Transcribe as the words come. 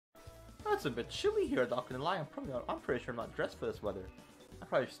it's a bit chilly here, not gonna lie. I'm pretty sure I'm not dressed for this weather. I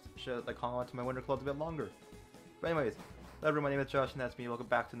probably should like hang on to my winter clothes a bit longer. But anyways, hello everyone, my name is Josh and that's me. Welcome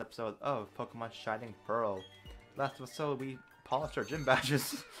back to an episode of Pokemon Shining Pearl. Last episode we polished our gym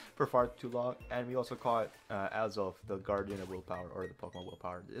badges for far too long, and we also caught Azelf, the Guardian of Willpower, or the Pokemon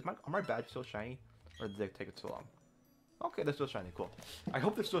Willpower. Are my badges still shiny, or did they take it too long? Okay, they're still shiny, cool. I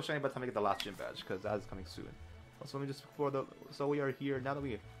hope they're still shiny by the time I get the last gym badge, because that is coming soon. So let me just explore the. So we are here now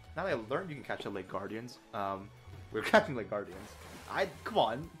that I learned you can catch the Lake Guardians. We're catching Lake Guardians. Come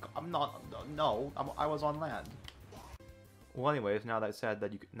on, I'm not. No, I was on land. Well, anyways, now that I said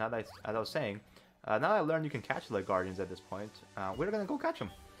that as I was saying, now that I learned you can catch Lake Guardians at this point, we're gonna go catch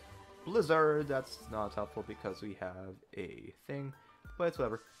them. Blizzard. That's not helpful because we have a thing, but it's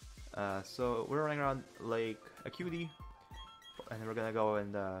whatever. So we're running around Lake Acuity, and we're gonna go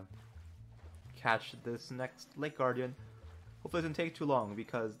and catch this next Lake Guardian. Hopefully it doesn't take too long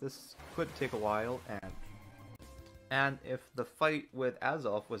because this could take a while, and if the fight with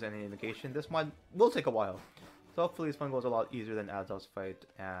Azelf was any indication, this one will take a while. So hopefully this one goes a lot easier than Azelf's fight.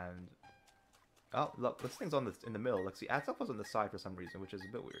 And oh look, this thing's in the middle. Like, see, Azelf was on the side for some reason, which is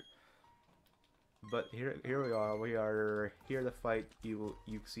a bit weird. But here we are. We are here to fight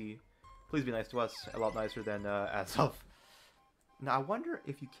Uxie. Please be nice to us. A lot nicer than Azelf. Now, I wonder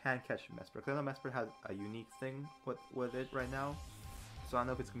if you can catch Mesprit, because I know Mesprit has a unique thing with it right now. So I don't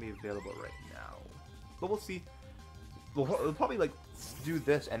know if it's going to be available right now. But we'll see. We'll probably, like, do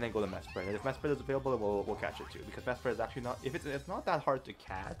this and then go to Mesprit. And if Mesprit is available, then we'll catch it too. Because Mesprit is actually not... It's not that hard to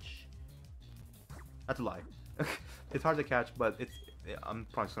catch. That's a lie. It's hard to catch, but I'm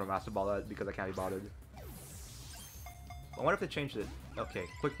probably just going to Master Ball it because I can't be bothered. I wonder if they changed it. Okay,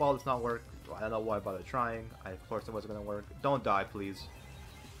 Quick Ball does not work. I don't know why I bothered trying. Of course it wasn't gonna work. Don't die, please.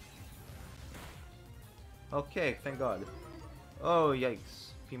 Okay, thank God. Oh, yikes.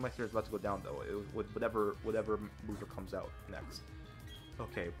 P-Meister is about to go down, though, with whatever mover comes out next.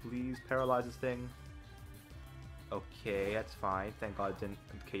 Okay, please paralyze this thing. Okay, that's fine. Thank God it didn't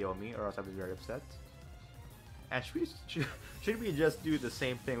KO me, or else I'd be very upset. And should we just do the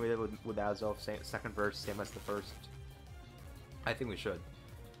same thing we did with Azelf, second verse, same as the first? I think we should.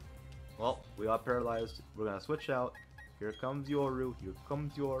 Well, we are paralyzed. We're gonna switch out. Here comes Yoru. Here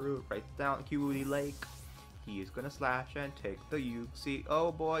comes Yoru. Right down Acuity Lake. He is gonna slash and take the Uxie.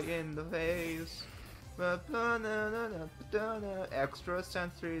 Oh boy, in the face. Extra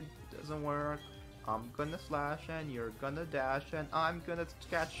sensory doesn't work. I'm gonna slash and you're gonna dash and I'm gonna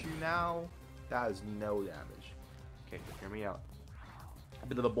catch you now. That is no damage. Okay, hear me out. A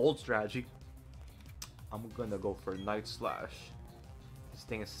bit of a bold strategy. I'm gonna go for Night Slash. This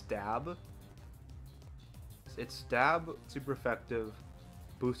thing is Stab. It's Stab, super effective,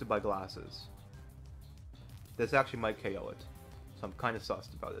 boosted by glasses. This actually might KO it, so I'm kind of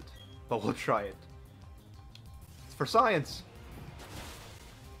sussed about it. But we'll try it. It's for science!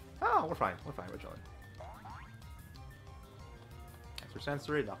 Oh, we're fine. We're chilling. Extra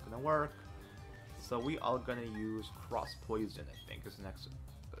sensory, not gonna work. So we are gonna use Cross Poison, I think, is the next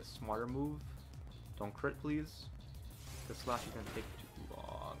smarter move. Don't crit, please. The slash is gonna take too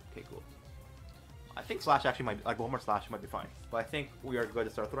long. Okay, cool. I think slash actually might, like, one more slash might be fine. But I think we are going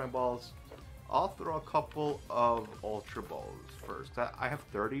to start throwing balls. I'll throw a couple of Ultra Balls first. I have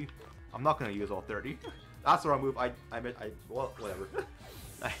 30. I'm not gonna use all 30. That's the wrong move. Well, whatever.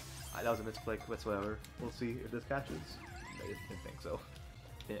 That was a misclick. But whatever. We'll see if this catches. I didn't think so.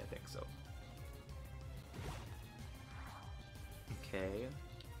 Didn't think so. Okay.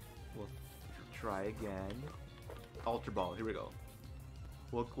 We'll try again. Ultra Ball, here we go.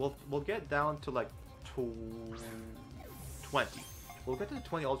 We'll get down to like 20. We'll get to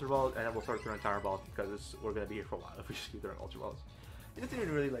 20 Ultra Balls and then we'll start throwing Tire Balls because we're gonna be here for a while if we just keep throwing Ultra Balls. It doesn't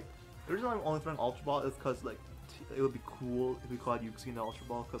even really like. The reason why I'm only throwing Ultra Ball is because like it would be cool if we caught Uxie in the Ultra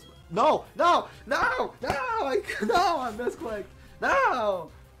Ball. Cause no, I misclicked.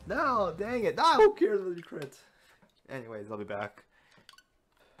 No, dang it. No, who cares about the crit? Anyways, I'll be back.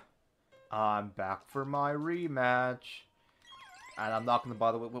 I'm back for my rematch. And I'm not going to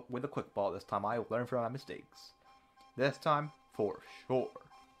bother with a Quick Ball this time. I learned from my mistakes. This time, for sure.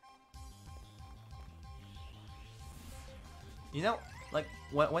 You know, like,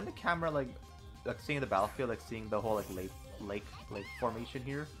 when the camera, like seeing the battlefield, like, seeing the whole, like, lake formation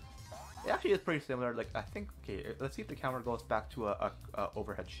here, it actually is pretty similar. Like, I think, okay, let's see if the camera goes back to a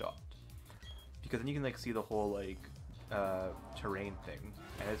overhead shot. Because then you can, like, see the whole, like, terrain thing,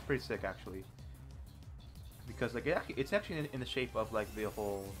 and it's pretty sick actually. Because like it's actually in the shape of like the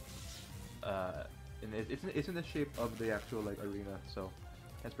whole, it's in the shape of the actual like arena, so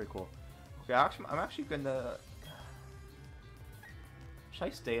that's pretty cool. Okay, I'm actually gonna Should I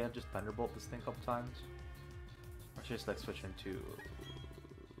stay and just Thunderbolt this thing a couple times? Or should I just like switch into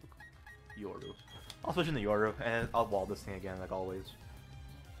Yoru? I'll switch into Yoru and I'll wall this thing again like always.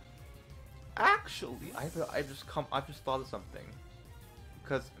 Actually, I've just thought of something.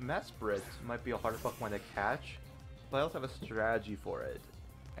 Because Mesprit might be a harder Pokemon to catch, but I also have a strategy for it.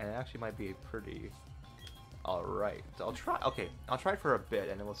 And it actually might be pretty alright. So I'll try it for a bit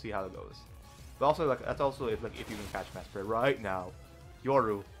and then we'll see how it goes. But also like that's also if you can catch Mesprit right now.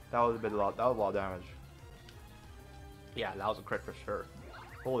 Yoru, that was a lot of damage. Yeah, that was a crit for sure.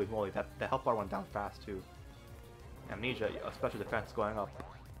 Holy moly, the health bar went down fast too. Amnesia, special defense going up.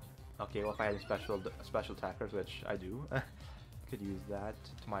 Okay, well if I had any special attackers, which I do, could use that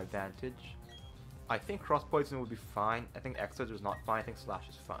to my advantage. I think Cross Poison would be fine. I think X-Edge is not fine. I think Slash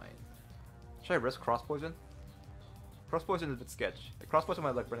is fine. Should I risk Cross Poison? Cross Poison is a bit sketch. The Cross Poison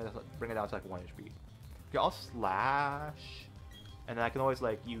might like bring it down to like 1 HP. Okay, I'll Slash, and then I can always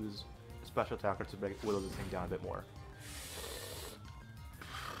like use a special attacker to whittle this thing down a bit more.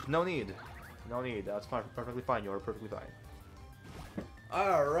 No need. No need. That's fine. Perfectly fine. You're perfectly fine.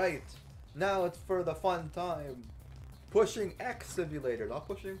 Alright. Now it's for the fun time. Pushing X Simulator. Not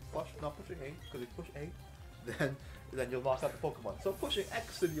pushing A. Because if you push A, then you'll knock out the Pokemon. So pushing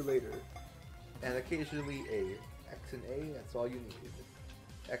X Simulator. And occasionally A. X and A, that's all you need.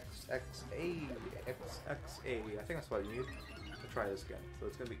 X, X, A. X, X, A. I think that's what you need. Let's try this again. So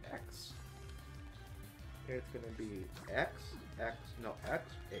it's going to be X. Here it's going to be X. X, no, X,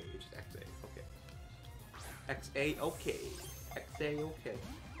 A, just X, A, okay. X, A, okay. X, A, okay.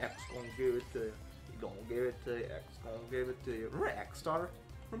 X gonna give it to you. Gonna give it to you. X gonna give it to you. Remember X-Star?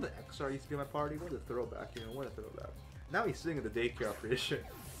 Remember the X-Star used to be in my party? What a throwback, you know, what a throwback. Now he's sitting in the daycare operation.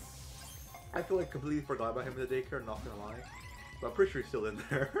 I feel like completely forgot about him in the daycare, not gonna lie. But I'm pretty sure he's still in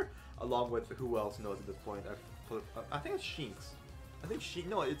there. Along with who else knows at this point. I think it's Shinx.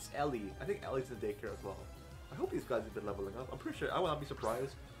 No, it's Ellie. I think Ellie's in the daycare as well. I hope these guys have been leveling up. I'm pretty sure I will not be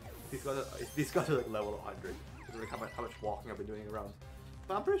surprised if these guys are like level 100. Like how much walking I've been doing around.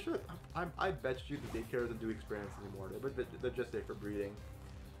 But I'm pretty sure I bet you the daycare doesn't do experience anymore. They're just there for breeding,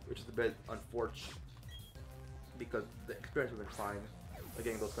 which is a bit unfortunate because the experience has been fine. Like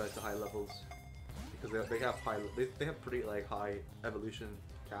getting those guys to high levels because they have pretty like high evolution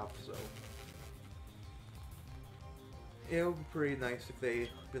caps. So it would be pretty nice if they've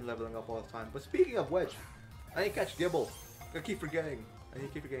been leveling up all the time. But speaking of which, I need to catch Gible. I keep forgetting. To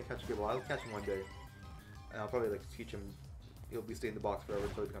catch Gible. I'll catch him one day. And I'll probably like teach him. He'll be staying in the box forever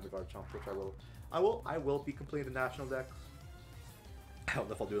until he becomes a Garchomp, which I will. I will be completing the national decks. I don't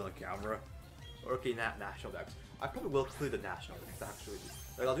know if I'll do it on camera. Or okay, not national decks. I probably will complete the national decks actually.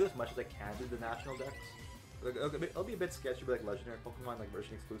 Like I'll do as much as I can do the national decks. Like it'll be a bit sketchy, but like legendary Pokemon, like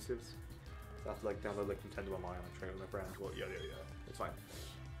version exclusives. So I have to like download like Nintendo Online and train with my friends. Well, yeah, it's fine.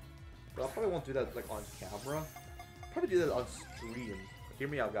 But I probably won't do that like on camera. I'll probably do that on stream. Hear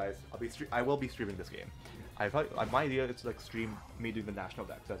me out, guys. I will be streaming this game. My idea is to like stream me doing the national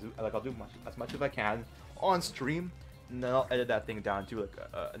decks. I'll do as much as I can on stream, and then I'll edit that thing down to like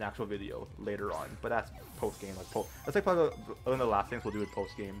an actual video later on. But that's post game. That's like probably one of the last things we'll do with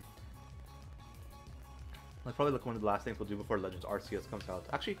post game. Like probably like one of the last things we'll do before Legends Arceus comes out.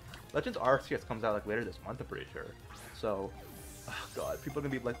 Actually, Legends Arceus comes out like later this month, I'm pretty sure. So, oh god, people are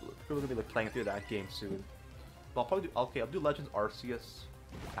gonna be like playing through that game soon. But I'll probably do I'll do Legends Arceus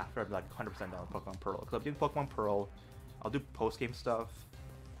after I'm like 100% done with Pokemon Pearl. Because I'm doing Pokemon Pearl, I'll do post game stuff.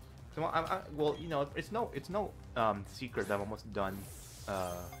 So well, you know, it's no secret that I'm almost done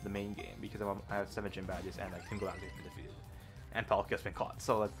the main game because I have 7 gym badges and like Tingle has been defeated, and Palkia's been caught.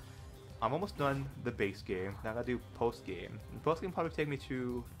 So like. I'm almost done the base game. Now I gotta do post game. And post game probably take me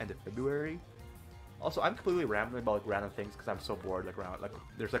to end of February. Also, I'm completely rambling about like random things because I'm so bored. Like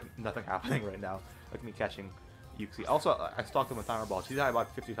there's like nothing happening right now. Like me catching Uxie. Also, I stocked him with Timer Balls. He's had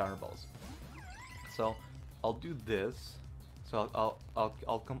about 50 Timer Balls. So I'll do this. So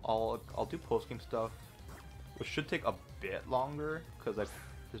I'll do post game stuff, which should take a bit longer because like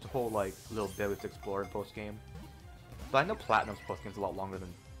there's a whole like little bit we have to explore in post game. But I know Platinum's post game is a lot longer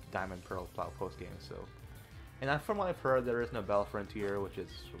than Diamond Pearl post game, so. And from what I've heard, there is no Battle Frontier, which is.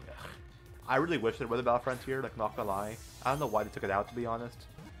 I really wish there was a Battle Frontier. Like, not gonna lie, I don't know why they took it out. To be honest,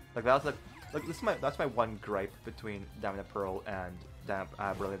 like that's that's my one gripe between Diamond and Pearl and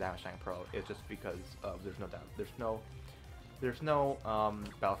Brilliant Diamond Shining Pearl. It's just because there's no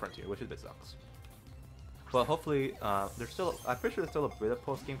Battle Frontier, which is a bit sucks. But hopefully, I'm pretty sure there's still a bit of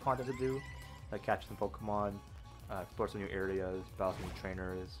post game content to do, like catch some Pokemon. Explore some new areas, battle some new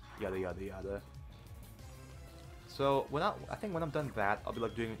trainers, yada yada yada. So I think when I'm done that, I'll be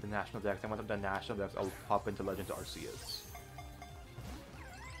like doing the national decks, and when I'm done national decks, I'll hop into Legends Arceus.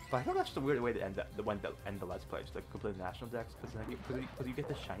 But I think that's just a weird way to end the Let's Play, just like complete the national decks, because you get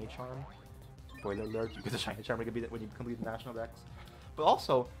the shiny charm. Spoiler alert, you get the shiny charm when you complete the national decks. But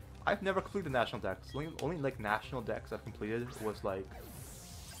also, I've never completed the national decks. Only like national decks I've completed was like,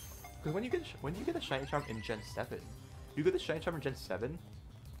 because when you get the shiny charm in Gen 7, you get the shiny charm in Gen 7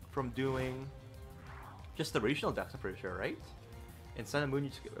 from doing just the regional decks. I'm pretty sure, right? In Sun and Moon, you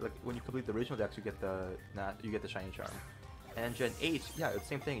just get, like when you complete the regional decks, you get the shiny charm. And Gen 8, yeah, it's the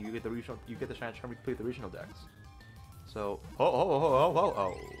same thing. You get the shiny charm. You complete the regional decks. So I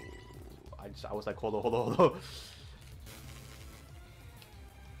was like, hold on.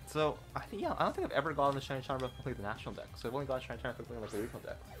 So I don't think I've ever gotten the shiny charm to complete the national deck. So I've only gotten shiny charm to complete like the regional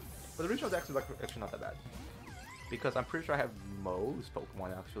deck. But the regional decks is like actually not that bad, because I'm pretty sure I have most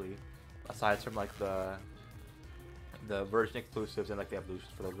Pokemon actually, aside from like the version exclusives and like the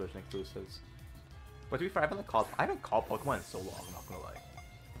evolutions for those version exclusives. But to be fair, I haven't caught Pokemon in so long. I'm not gonna lie.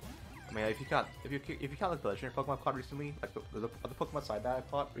 I mean, if you count like the legendary Pokemon I caught recently, like the Pokemon side that I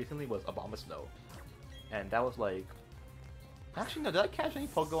caught recently was Obama Snow, and that was like, actually no, did I catch any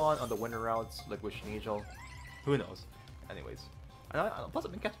Pokemon on the winter routes like with Shneasel? Who knows? Anyways, plus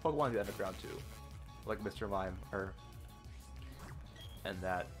I've been catching Pokemon in the underground too, like Mr. Mime and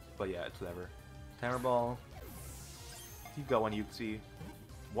that. But yeah, it's whatever. Hammer Ball. Keep going, Uxie.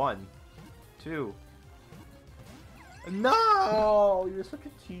 1, 2. No! You're such a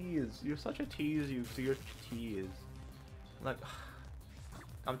tease. You're such a tease, Uxie. You're such a tease. Like,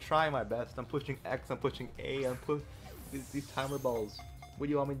 I'm trying my best. I'm pushing X. I'm pushing A. I'm pushing these timer balls. What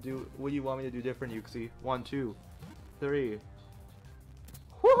do you want me to do? What do you want me to do different, Uxie? 1, 2, 3.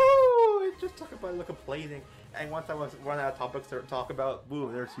 Woohoo! It just took about like complaining. And once I was running out of topics to talk about,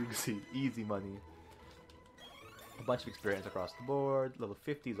 boom, there's Uxie. Easy money. A bunch of experience across the board. Level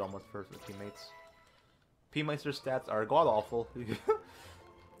 50 is almost first with teammates. P-Meister's stats are god-awful.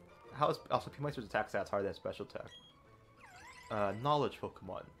 How is also P-Meister's attack stats higher than special attack? Knowledge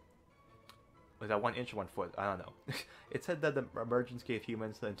Pokemon. Was that 1 inch or 1 foot? I don't know. It said that the emergence gave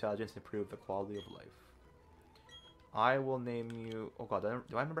humans the intelligence to improve the quality of life. I will name you... Oh god,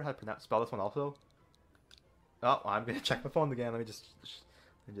 do I remember how to spell this one also? Oh, I'm gonna check my phone again. Let me just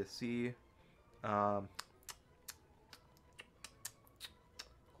see.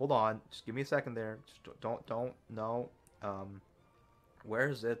 Hold on, just give me a second there. Just don't no. Where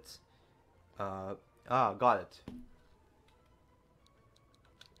is it? Got it.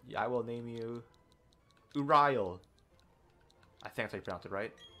 Yeah, I will name you Uriel. I think that's how you pronounce it,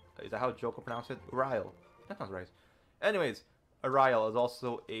 right? Is that how Joko pronounced it? Uriel. That sounds right. Anyways, Uriel is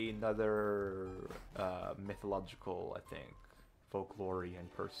also another mythological, I think,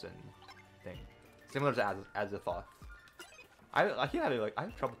 folklorian person thing, similar to Azathoth. I have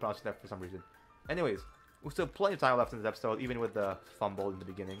trouble pronouncing that for some reason. Anyways, we still have plenty of time left in this episode, even with the fumble in the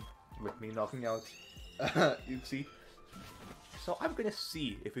beginning, with me knocking out Uxie. So I'm gonna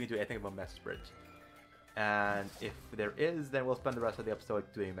see if we can do anything about Mesprit. And if there is, then we'll spend the rest of the episode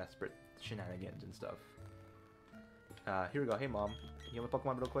doing Mesprit shenanigans and stuff. Here we go. Hey mom, can you have a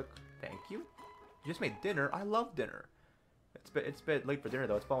Pokemon real quick? Thank you. You just made dinner. I love dinner. It's a bit late for dinner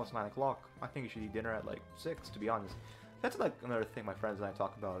though. It's almost 9 o'clock. I think you should eat dinner at like 6, to be honest. That's like another thing my friends and I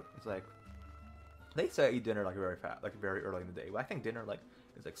talk about. It's like, they say I eat dinner like very early in the day. But I think dinner like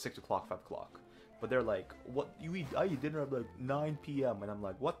is like 6 o'clock, 5 o'clock. But they're like, what you eat? I eat dinner at like 9 p.m. And I'm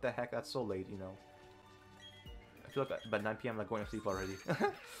like, what the heck? That's so late, you know. I feel like by 9 p.m. I'm like going to sleep already.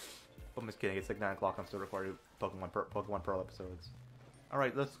 I'm just kidding. It's like 9 o'clock. I'm still recording Pokemon Pearl episodes. All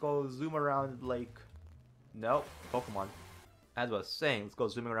right, let's go zoom around Lake. Nope, Pokemon. As I was saying, let's go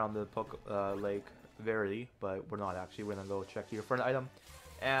zooming around the Lake Verity, but we're not actually. We're gonna go check here for an item,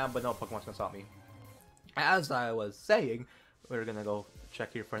 but no Pokemon's gonna stop me. As I was saying, we're gonna go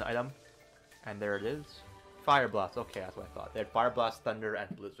check here for an item, and there it is. Fire Blast. Okay, that's what I thought. They had Fire Blast, Thunder,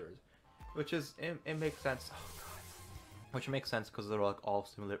 and Blizzard, which is it makes sense. Oh god, which makes sense because they're like all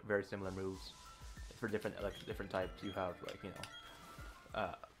similar, very similar moves for different types. You have like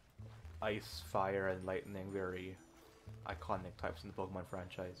Ice, Fire, and Lightning, very iconic types in the Pokemon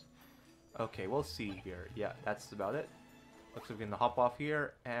franchise. Okay, we'll see here. Yeah, that's about it. Looks like we're gonna hop off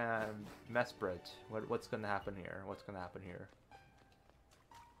here and Mesprit. What's gonna happen here? What's gonna happen here?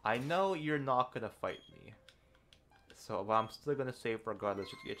 I know you're not gonna fight me, so but I'm still gonna save regardless,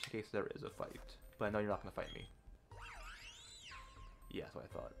 just in case there is a fight. But I know you're not gonna fight me. Yeah, that's what I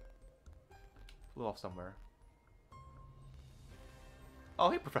thought. Flew off somewhere. Oh,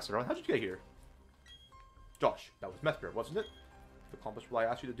 hey, Professor Owen, how'd you get here? Josh, that was Mesprit, wasn't it? You accomplished what I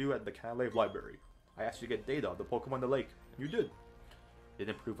asked you to do at the Canalave Library. I asked you to get data on the Pokemon in the lake, and you did. You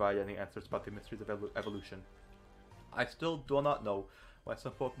didn't provide any answers about the mysteries of evolution. I still do not know why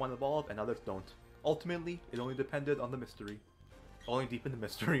some Pokemon evolve and others don't. Ultimately, it only depended on the mystery. Only deepened the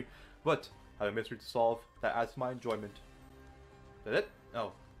mystery. But, I have a mystery to solve that adds to my enjoyment. Is that it?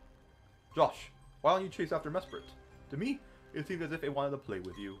 Oh. Josh, why don't you chase after Mesprit? To me, it seems as if it wanted to play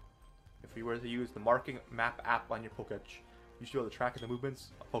with you. If you were to use the marking map app on your Pokédex, you should be able to track the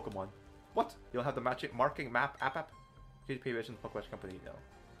movements of Pokemon. What? You don't have the matching marking map app? Can you pay attention to the Pokédex company? No.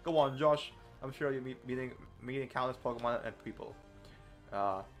 Go on, Josh. I'm sure you'll be meeting countless Pokemon and people.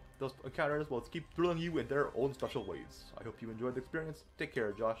 Those encounters will keep thrilling you in their own special ways. I hope you enjoyed the experience. Take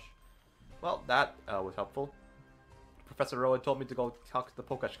care, Josh. Well, that was helpful. Professor Rowan told me to go talk to the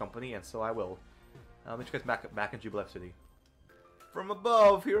Pokédex company, and so I will. I'll meet you guys back in Jubilife City. From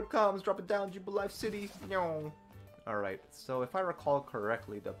above, here it comes, dropping down Jubilife City. No. Alright, so if I recall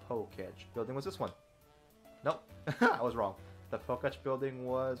correctly, the Pokédex building was this one. Nope, I was wrong. The Pokédex building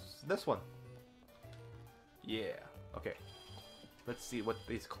was this one. Yeah, okay. Let's see what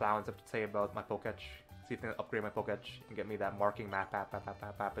these clowns have to say about my Pokédex. See if they can upgrade my Pokédex and get me that marking map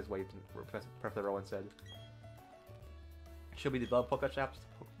app is what Professor Rowan said. Should we develop Pokédex apps?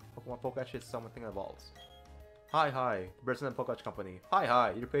 Pokemon Pokédex is something that evolves. Hi, President Pokédex Company.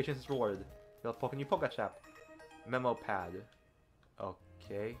 Hi, your patience is rewarded. You'll poke a new Pokédex app. Memo pad.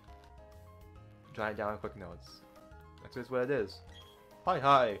 Okay. Jot it down in quick notes. That's just what it is.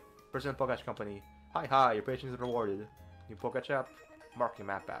 Hi, President Pokédex Company. Hi, your patience is rewarded. New Pokédex app. Marking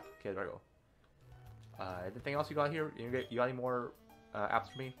map app. Okay, there we go. Anything else you got here? You got any more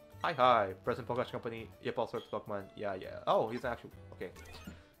apps for me? Hi, President Pokédex Company. Yep, all sorts of Pokemon. Yeah. Oh, he's actually okay.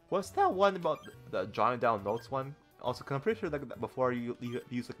 What's that one about the jotting down notes one? Also, cause I'm pretty sure that before you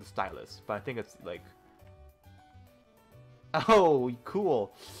use like the stylus, but I think it's like. Oh,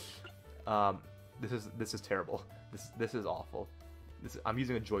 cool. This is terrible. This is awful. I'm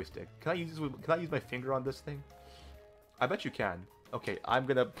using a joystick. Can I use my finger on this thing? I bet you can. Okay, I'm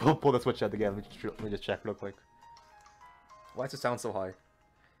gonna pull the switch out again. Let me just check real quick. Why does it sound so high?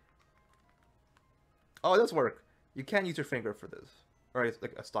 Oh, it does work. You can use your finger for this. Or it's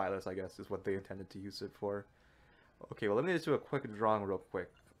like a stylus, I guess, is what they intended to use it for. Okay, well, let me just do a quick drawing real quick.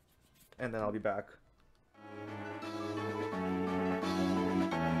 And then I'll be back.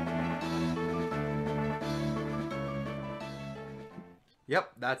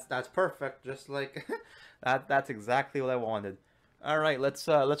 Yep, that's perfect. Just like that's exactly what I wanted. All right, let's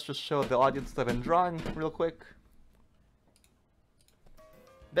just show the audience that I've been drawing real quick.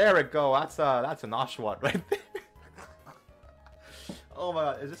 There we go. That's an Oshawott right there. Oh my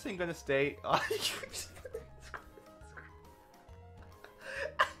god, is this thing gonna stay? Oh,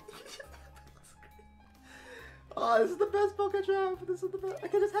 this is the best Pokétrap. This is the best. I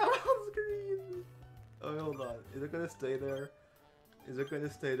can just have it on screen. Oh, hold on. Is it gonna stay there? Is it going to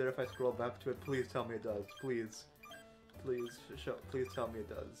stay there if I scroll back to it? Please tell me it does. Please. Please tell me it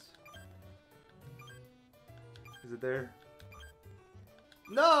does. Is it there?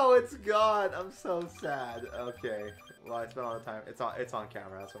 No, it's gone! I'm so sad. Okay. Well, I spent all the time. It's on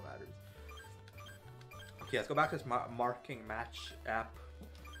camera. That's what matters. Okay, let's go back to this marking map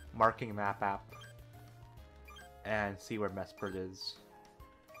app. And see where Mesprit is.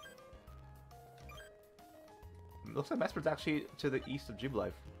 Looks like Mesprit's actually to the east of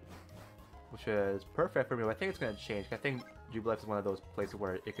Jubilife, which is perfect for me. But I think it's going to change. I think Jubilife is one of those places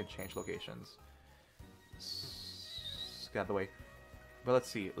where it can change locations. Get out of the way. But let's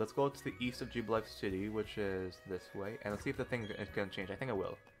see. Let's go to the east of Jubilife City, which is this way, and let's see if the thing is going to change. I think it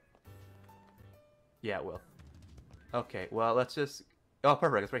will. Yeah, it will. Okay, well, let's just... Oh,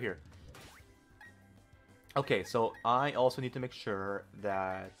 perfect. It's right here. Okay, so I also need to make sure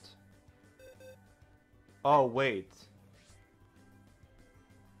that... Oh, wait.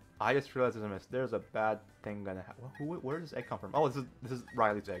 I just realized there's a bad thing gonna happen. Where does this egg come from? Oh, this is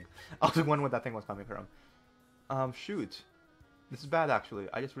Riley's egg. I was wondering where that thing was coming from. Shoot. This is bad, actually.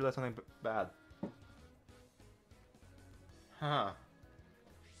 I just realized something bad. Huh.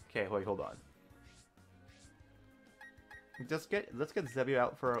 Okay, wait, hold on. Let's get Zebby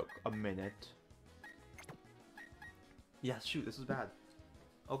out for a minute. Yeah, shoot, this is bad.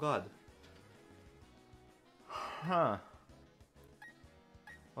 Oh god. Huh.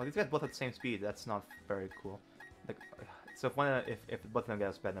 Well, these guys both at the same speed. That's not very cool. Like, so if both of them get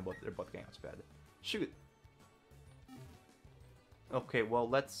out of bed, then they're both getting out of bed. Shoot. Okay, well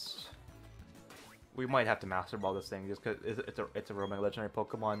we might have to master ball this thing just because it's a roaming legendary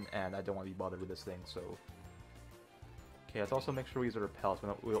Pokemon, and I don't want to be bothered with this thing. So. Okay, let's also make sure we use a repel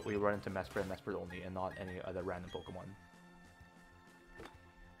so we run into Mesprit and Mesprit only, and not any other random Pokemon.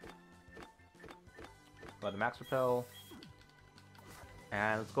 Let the max repel.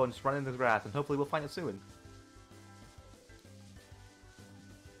 And let's go and just run into the grass, and hopefully we'll find it soon.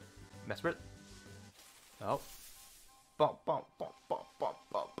 Mesprit. Oh. That's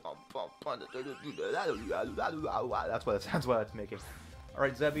what it's making.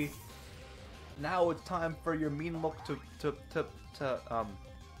 Alright, Zebby. Now it's time for your mean look to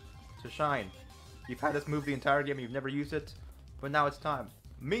shine. You've had this move the entire game and you've never used it, but now it's time.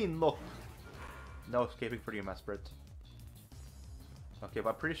 Mean look! No escaping for you, Mesprit. Okay, but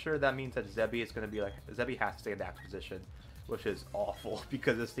I'm pretty sure that means that Zebby is gonna be like, Zebby has to stay in that position, which is awful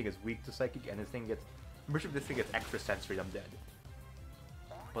because this thing is weak to Psychic and this thing gets, I'm pretty sure if this thing gets extra sensory, I'm dead.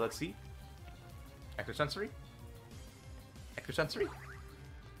 But let's see. Extra sensory? Extra sensory?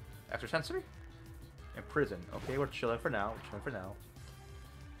 Extra sensory? Imprison. Okay, we're chilling for now. We're chilling for now.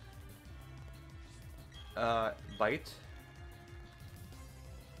 Bite.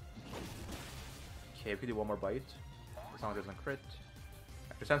 Okay, we can do one more bite. As long as it doesn't crit.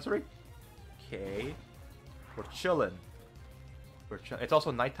 Extra sensory? Okay. We're chilling. We're chilling. It's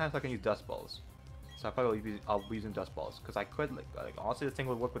also nighttime, so I can use dust balls. So I'll be using dust balls. Because I could, like, honestly, this thing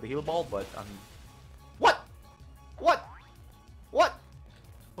would work with the heal ball, but, What? What? What?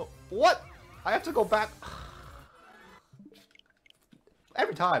 What? I have to go back.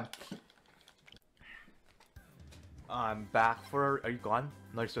 Every time. I'm back for... Are you gone?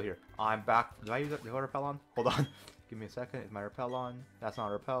 No, you're still here. I'm back. Do I use it? Do I repel on? Hold on. Give me a second. Is my repel on? That's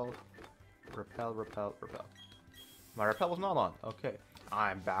not repel. Repel, repel, repel. My repel was not on. Okay.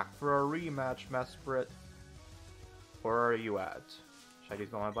 I'm back for a rematch, Mesprit. Where are you at? Should I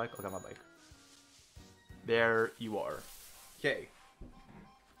just go on my bike? Look at my bike. There you are. Okay.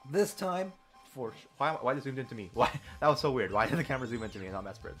 This time, for why did it zoom into me? Why? That was so weird. Why did the camera zoom into me and not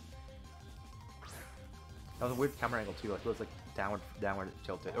Mesprit? That was a weird camera angle too. Like it was like downward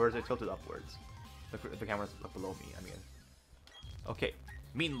tilted, or is it tilted upwards? The camera's like below me. I mean. Okay.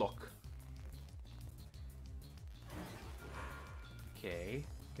 Mean look. Okay.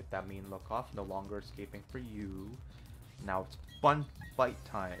 Get that mean look off. No longer escaping for you. Now it's fun bite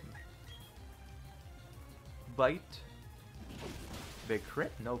time. Bite. Big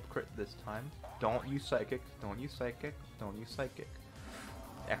crit. No crit this time. Don't use Psychic. Don't use Psychic. Don't use Psychic.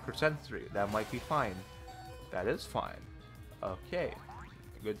 Extra sensory. That might be fine. That is fine. Okay.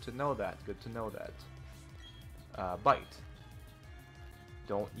 Good to know that. Good to know that. Bite.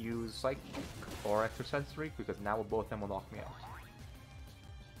 Don't use Psychic or Extra sensory because now both of them will knock me out.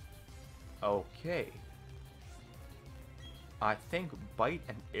 Okay. I think Bite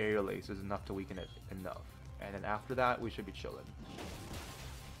and Aerial Ace is enough to weaken it enough. And then after that, we should be chilling.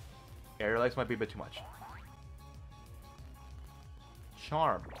 Aerial Ace might be a bit too much.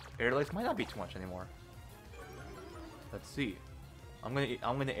 Charm. Aerial Ace might not be too much anymore. Let's see. I'm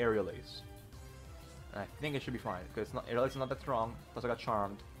gonna Aerial Ace. And I think it should be fine because Aerial Ace is not that strong. Plus I got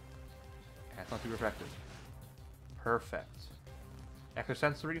Charmed. And it's not too effective. Perfect. Extra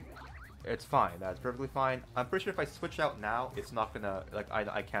sensory. It's fine. That's perfectly fine. I'm pretty sure if I switch out now, it's not gonna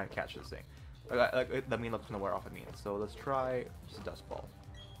I can't catch this thing. The mean look's gonna wear off of me. So let's try just a dust ball.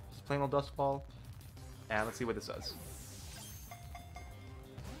 Just plain old dust ball. And let's see what this does.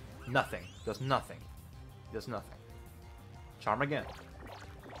 Nothing. Does nothing. Does nothing. Charm again.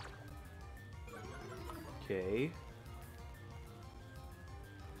 Okay.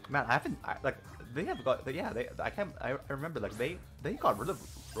 Man, they have got, I remember, like, they got rid of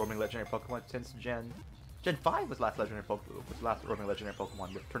roaming legendary Pokemon since Gen 5 was last legendary Pokemon, roaming legendary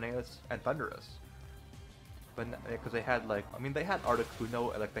Pokemon with Tornadus and Thundurus. But, because they had, like, I mean, they had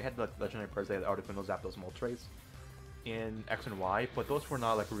Articuno, like, they had, like, legendary birds, they had Articuno, Zapdos, Moltres in X and Y, but those were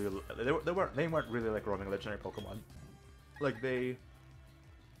not, like, real, they weren't really, like, roaming legendary Pokemon. Like, they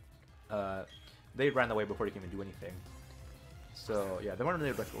ran away before you can even do anything. So yeah, they weren't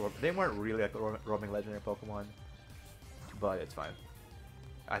really like roaming legendary Pokemon, but it's fine.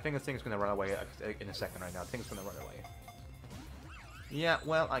 I think this thing's gonna run away in a second right now. I think it's gonna run away. Yeah,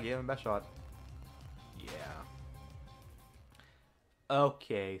 well, I gave him a best shot. Yeah.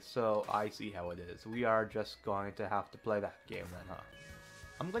 Okay, so I see how it is. We are just going to have to play that game then, huh?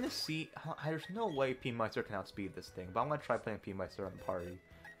 I'm gonna see. There's no way P-Meister can outspeed this thing, but I'm gonna try playing P-Meister on the party.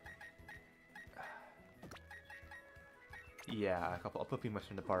 Yeah, I'll put P-Meister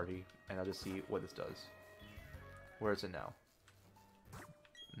in the party, and I'll just see what this does. Where is it now?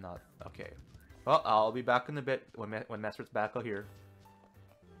 Not okay. Well, I'll be back in a bit when Mesprit's back out here.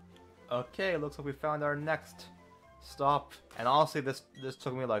 Okay, looks like we found our next stop. And honestly, this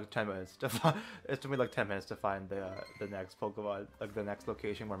took me like 10 minutes. It took me like 10 minutes to find the next Pokemon, like the next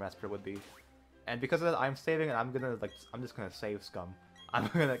location where Mesprit would be. And because of that, I'm saving, and I'm just gonna save scum. I'm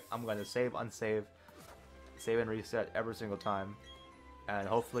gonna save, unsave. Save and reset every single time, and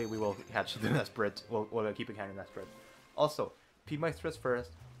hopefully we will catch the Mesprit. We'll keep catching Mesprit. Also, P-Meister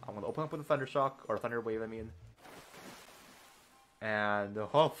first, I'm gonna open up with a Thunder Shock, or Thunder Wave, I mean. And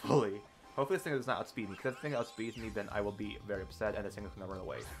hopefully this thing does not outspeed me, because if this thing outspeeds me, then I will be very upset, and this thing is gonna run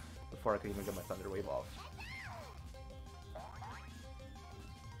away before I can even get my Thunder Wave off.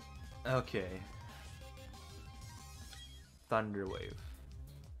 Okay. Thunder Wave.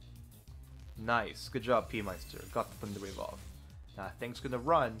 Nice. Good job, P-Meister. Got the Thunder Wave off. Now that thing's gonna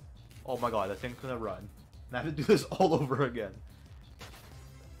run. Oh my god, that thing's gonna run. And I have to do this all over again.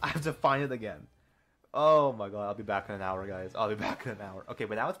 I have to find it again. Oh my god, I'll be back in an hour, guys. I'll be back in an hour. Okay,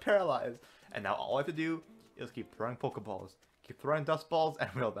 but now it's paralyzed. And now all I have to do is keep throwing Pokeballs. Keep throwing Dust Balls, and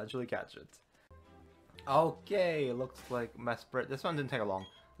we'll eventually catch it. Okay, looks like Mesprit. This one didn't take long.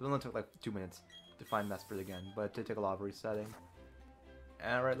 It only took like 2 minutes to find Mesprit again, but it did take a lot of resetting.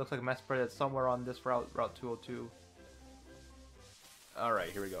 Alright, looks like Mesprit is somewhere on this route, Route 202. Alright,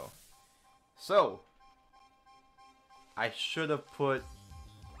 here we go. So, I should have put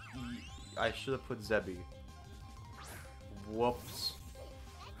Zebby. Whoops.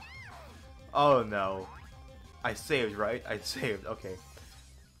 Oh no. I saved, right? I saved, okay.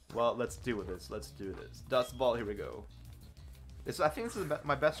 Well, let's do this. Let's do this. Dust Ball, here we go. I think this is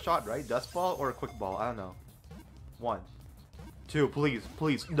my best shot, right? Dust Ball or a Quick Ball? I don't know. 1, 2, please,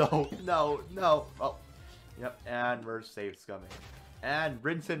 please. No, no, no. Oh, yep, and we're safe scumming. And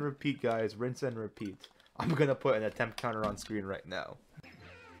rinse and repeat, guys. Rinse and repeat. I'm gonna put an attempt counter on screen right now.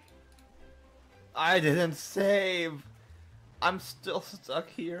 I didn't save. I'm still stuck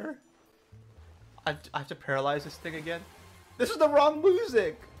here. I have to paralyze this thing again. This is the wrong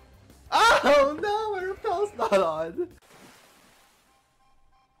music. Oh no, my repel's not on.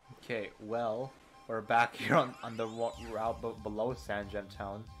 Okay, well, we're back here on the route below Sandgem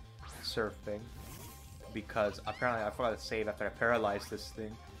Town, surfing, because apparently I forgot to save after I paralyzed this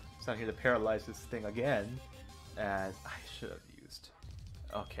thing. So I'm here to paralyze this thing again, and I should have used.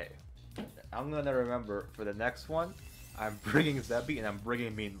 Okay, I'm gonna remember for the next one. I'm bringing Zebby and I'm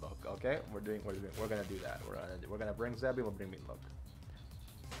bringing Mean Look. Okay, we're gonna do that. We're gonna bring Zebby. We'll bring Mean Look.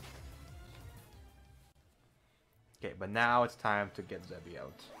 Okay, but now it's time to get Zebby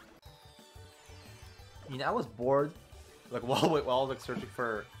out. You know, I was bored, like while I was like searching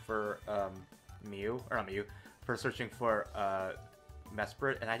for Mew, or not Mew, for searching for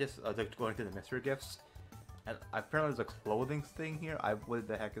Mesprit, and I just was like going through the mystery gifts, and apparently there's a clothing thing here. What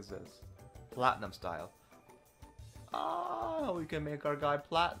the heck is this? Platinum style. Oh, we can make our guy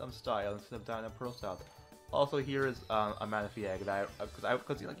Platinum style instead of Diamond Pearl style. Also, here is a Manaphy egg that because like,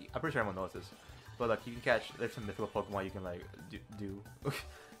 I'm pretty sure everyone knows this, but like you can catch. There's some mythical Pokemon you can like do.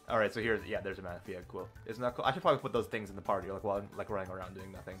 All right, so here's there's a Manaphy egg. Cool. Isn't that cool? I should probably put those things in the party, like while I'm like running around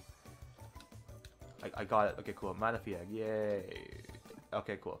doing nothing. I got it. Okay, cool. Manaphy egg. Yay.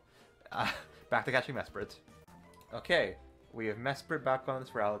 Okay, cool. Back to catching Mesprit. Okay, we have Mesprit back on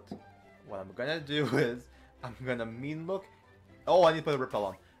this route. What I'm gonna do is I'm gonna Mean Look. Oh, I need to put a Repel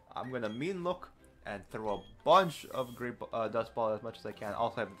on. I'm gonna Mean Look and throw a bunch of Great Dust Ball as much as I can.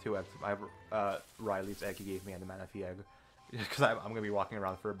 Also, I have the 2 eggs. I have Riley's egg he gave me and the Manaphy egg. Because I'm going to be walking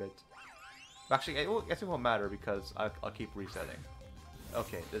around for a bit. Actually, I guess it won't matter because I'll keep resetting.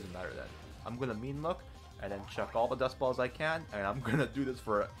 Okay, it doesn't matter then. I'm going to Mean Look and then chuck all the Dust Balls I can. And I'm going to do this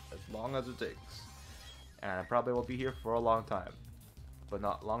for as long as it takes. And I probably will be here for a long time. But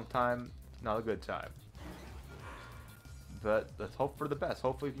not long time, not a good time. But let's hope for the best.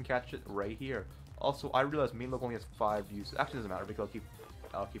 Hopefully we can catch it right here. Also, I realize Mean Look only has 5 uses. Actually, it doesn't matter because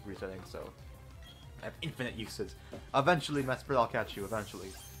I'll keep resetting, so I have infinite uses. Eventually, Mesprit, I'll catch you. Eventually.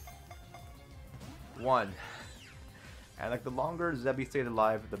 1. And like the longer Zebby stays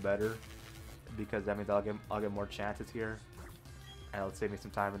alive, the better, because that means I'll get more chances here, and it'll save me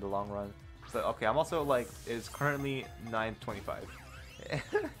some time in the long run. But okay, I'm also like it's currently 9:25.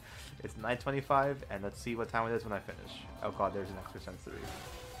 It's 9:25, and let's see what time it is when I finish. Oh god, there's an extra sensory.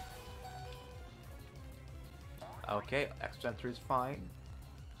 Okay, extra sensory is fine.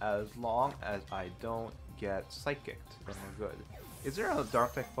 As long as I don't get Psychicked, then we're good. Is there a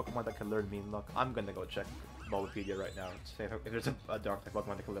Dark-type Pokemon that can learn Mean Look? I'm gonna go check Bulbapedia right now to see if there's a Dark-type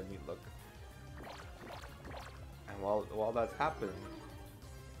Pokemon that can learn Mean Look. And while that's happening,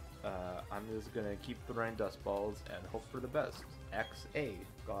 I'm just gonna keep throwing Dust Balls and hope for the best. XA,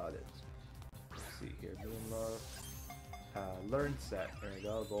 got it. Let's see here, Mean Look. Learn set. There we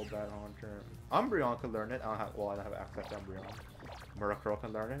go. Golbat Haunter. Umbreon can learn it. I don't have access to Umbreon. Murkrow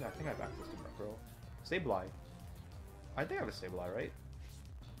can learn it. I think I have access to Murkrow. Sableye. I think I have a Sableye, right?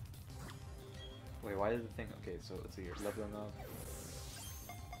 Wait, why did the thing? Okay, so let's see here. Leveling up.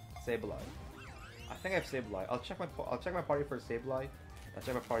 Sableye. I think I have Sableye. I'll check my party for a Sableye. I'll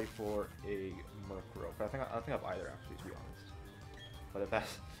check my party for a Murkrow. But I think I have either actually, to be honest. But if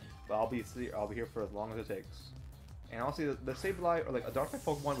that's, but I'll be here for as long as it takes. And honestly, the Sableye or like a Dark type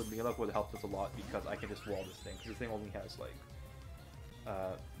Pokemon with Meowth would help us a lot because I can just wall this thing. Because this thing only has like,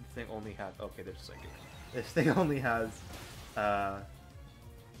 this thing only has. Okay, there's Psychic. This thing only has,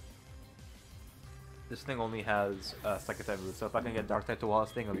 Psychic type move. So if I can get Dark type to wall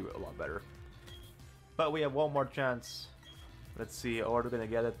this thing, it'll be a lot better. But we have one more chance. Let's see, how are we gonna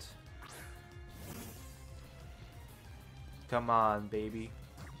get it? Come on, baby.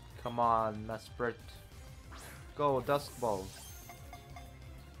 Come on, Mesprit. Go, Dusk Ball.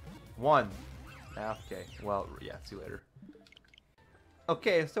 1. Okay, well, yeah, see you later.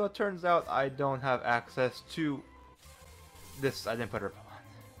 Okay, so it turns out I don't have access to this. I didn't put her on.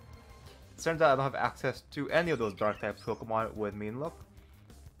 It turns out I don't have access to any of those Dark type Pokemon with Meanlook.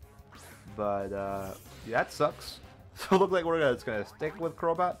 But, yeah, that sucks. So it looks like we're just gonna stick with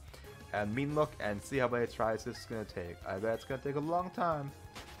Crobat and Meanlook and see how many tries this is gonna take. I bet it's gonna take a long time.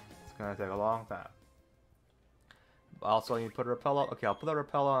 It's gonna take a long time. Also, I need to put a Repel on. Okay, I'll put a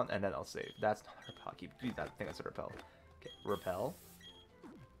Repel on and then I'll save. That's not a Repel. I keep doing that. I think that's a Repel. Okay, Repel.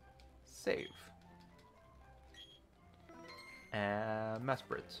 Save. And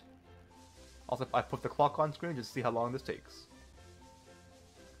Mesprit. Also, I put the clock on screen just to see how long this takes.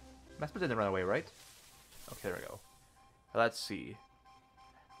 Mesprit didn't run away, right? Okay, there we go. Let's see.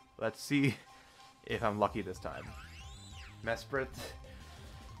 Let's see if I'm lucky this time. Mesprit.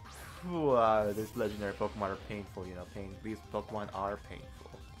 These legendary Pokemon are painful, you know. These Pokemon are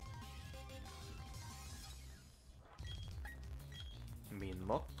painful.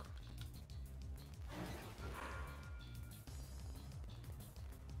 Meanlook.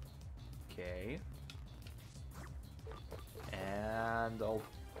 Okay.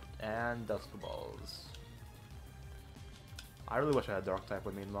 And Dusk Balls. I really wish I had Dark type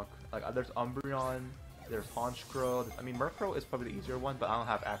with Meanlook. Like, there's Umbreon, there's Honchkrow. I mean, Murkrow is probably the easier one, but I don't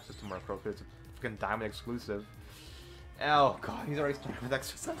have access to Murkrow because it's a freaking Diamond exclusive. Oh god, he's already starting with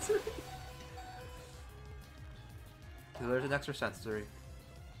Extra Sensory. So there's an Extra Sensory.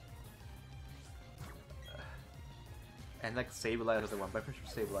 And like Sableye is the one, but I'm pretty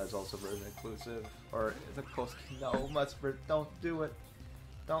sure Sableye is also version exclusive. Or is it close? No, Mesprit, don't do it.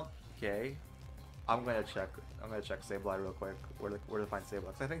 Don't. Okay. I'm gonna check Sableye real quick. Where to find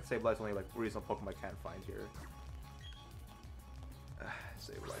Sableye? Cause I think Sableye's only like reasonable Pokemon I can't find here.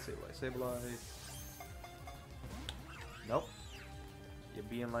 Sableye. Nope. You're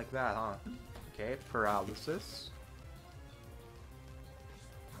being like that, huh? Okay, Paralysis.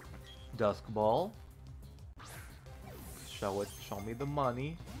 Dusk Ball. Show me the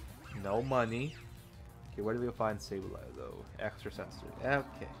money. No money. Okay, where do we find Sableye though? Extra Sensory.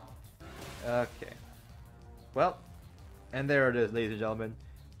 Okay. Okay. Well, and there it is, ladies and gentlemen.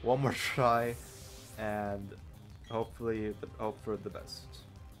 One more try, and hopefully, hope for the best.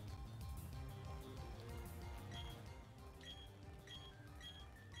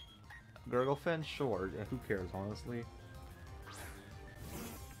 Gurglefin, sure. Yeah, who cares, honestly?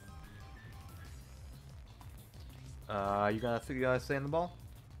 You gonna stay in the ball?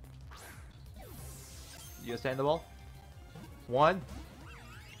 You gonna stay in the ball? 1.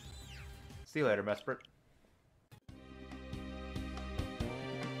 See you later, Mesprit.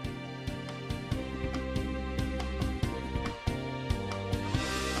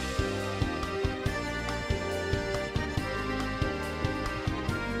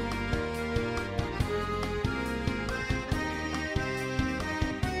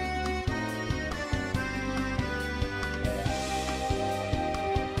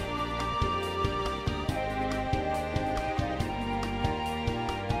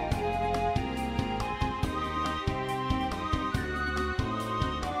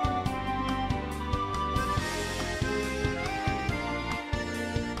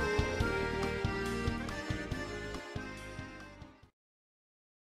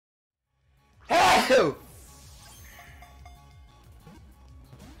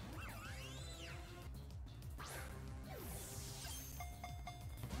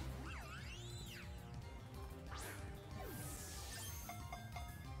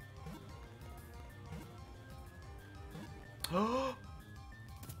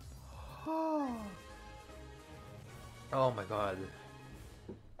 Oh my god.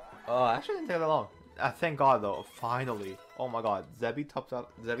 Oh, actually didn't take that long. Thank god though, finally. Oh my god, Zebby toughed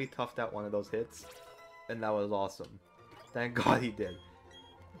out one of those hits, and that was awesome. Thank god he did.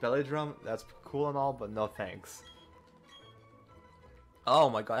 Belly Drum, that's cool and all, but no thanks. Oh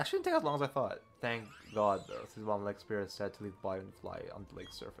my god, actually didn't take as long as I thought. Thank god though. This is one like Spirit said to leave Body and fly on the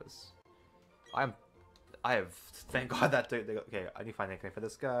lake's surface. Thank god that okay, I need to find anything for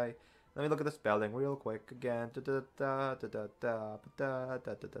this guy. Let me look at the spelling real quick again. Wait,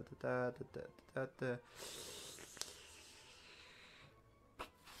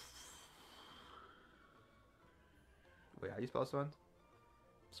 how do you spell this one?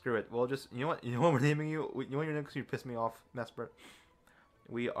 Screw it. We'll just, you know what? You know what we're naming you? You know what your name because you pissed me off, Mesprit?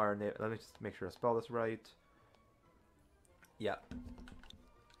 We are, let me just make sure I spell this right. Yeah.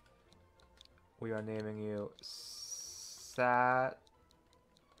 We are naming you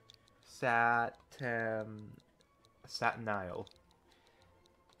Satnile.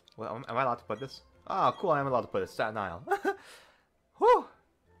 Well, am I allowed to put this? Oh, cool, I am allowed to put it. Satnile. Whew!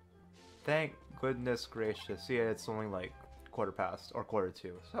 Thank goodness gracious. Yeah, it's only like quarter past, or quarter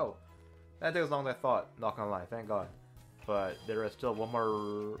to. So, that took as long as I thought, not gonna lie, thank god. But there is still one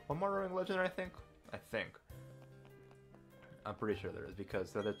more roaming legendary, I think. I'm pretty sure there is,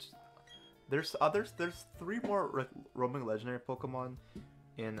 because there's 3 more roaming legendary Pokemon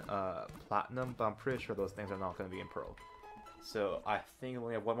in Platinum, but I'm pretty sure those things are not going to be in Pearl. So I think we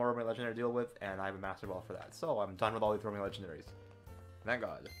only have 1 more roaming legendary to deal with, and I have a Master Ball for that. So I'm done with all these roaming legendaries. Thank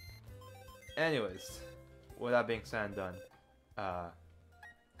god. Anyways, with that being said and done,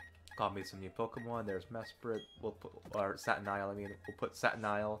 got me some new Pokemon. There's Mesprit, or Satnile, we'll put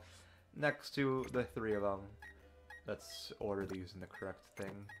Satnile next to the 3 of them. Let's order these in the correct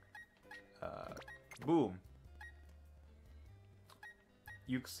thing. Boom.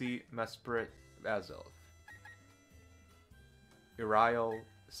 Uxie, Mesprit, Azelf. Uriel,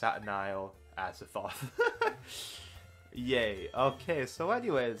 Satnile, Azathoth. Yay. Okay, so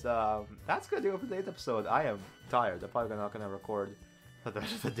anyways, that's gonna do it for today's episode. I am tired. I'm probably not gonna record for the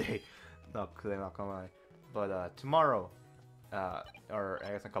rest of the day. No, because I'm not gonna lie. But tomorrow, or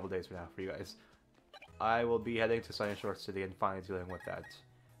I guess in a couple days from now for you guys, I will be heading to Sunny Shore City and finally dealing with that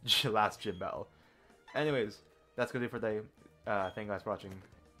last gym battle. Anyways, that's gonna do it for today. Thank you guys for watching.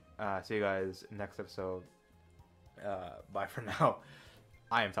 See you guys next episode. Bye for now.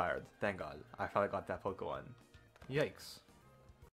 I am tired. Thank God. I finally got that Pokemon. Yikes.